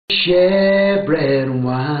share bread and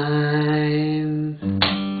wine.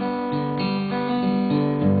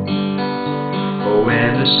 Oh,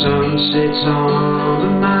 when the sun sits on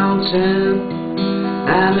the mountain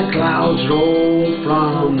and the clouds roll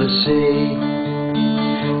from the sea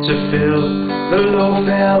to fill the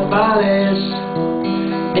low-fell valleys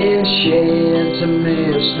in shades of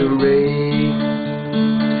mystery,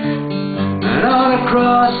 and on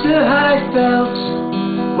across the high velds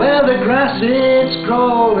where the grass is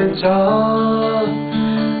growing tall,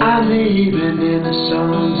 and the evening the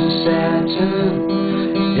sun's a setting,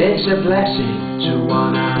 it's a blessing to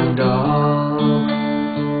one and all.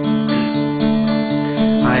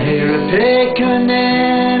 I hear a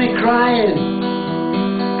pickaninny crying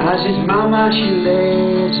as his mama she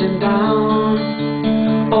lays him down.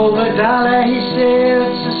 Old Magdala he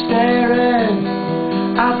sits a staring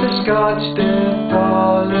at the Scotch that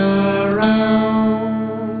fall around.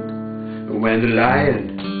 When the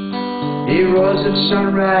lion he roars at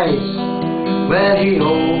sunrise, where he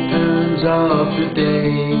opens up the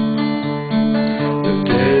day, the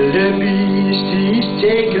wildebeest he's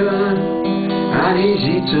taken and he's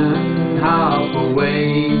eaten half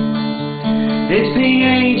away. It's the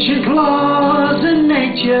ancient laws of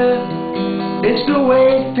nature, it's the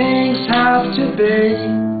way things have to be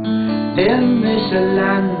in this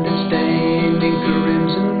land that's stained in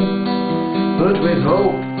crimson, but with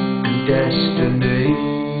hope and destiny.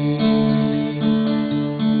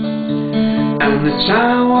 And the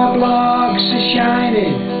tower blocks are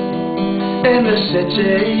shining in the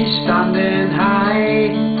city standing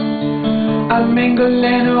high, and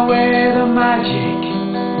mingling away the magic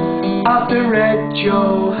of the red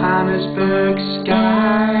Johannesburg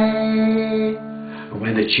sky.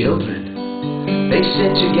 When the children they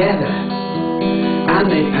sit together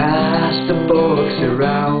and they pass the books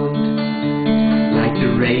around, like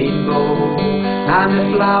the rainbow and the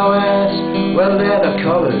flowers, well they're the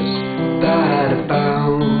colours that are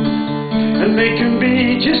found, and they can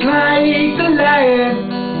be just like the lion,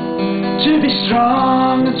 to be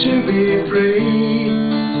strong and to be free,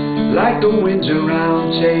 like the winds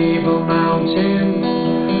around Table Mountain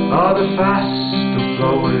or the fast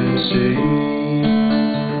flowing sea.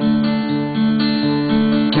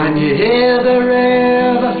 Can you hear the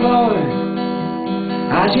river flowing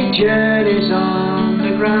as it journeys on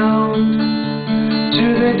the ground to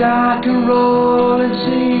the dark and rolling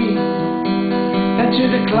sea, and to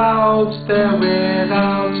the clouds there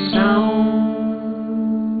without sound?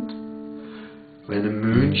 When the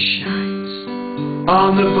moon shines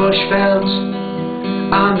on the bush veld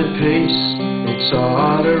and the peace it's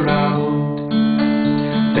all around,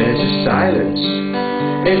 there's a silence,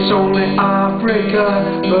 it's only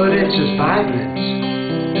Africa, but it's as vibrant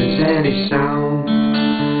as any sound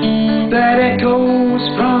that echoes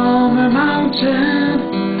from a mountain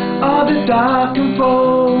or the dark and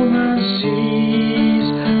foaming seas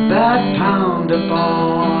that pound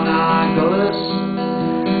upon our gullus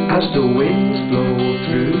as the winds blow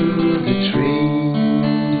through the trees.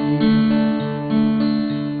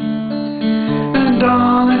 And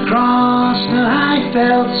on across the high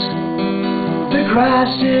velds the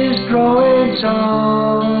grass is growing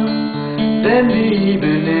tall, then the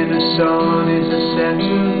evening the sun is a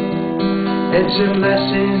setting, it's a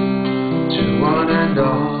blessing to one and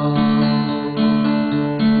all.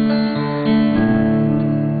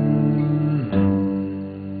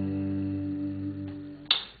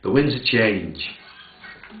 The winds of change.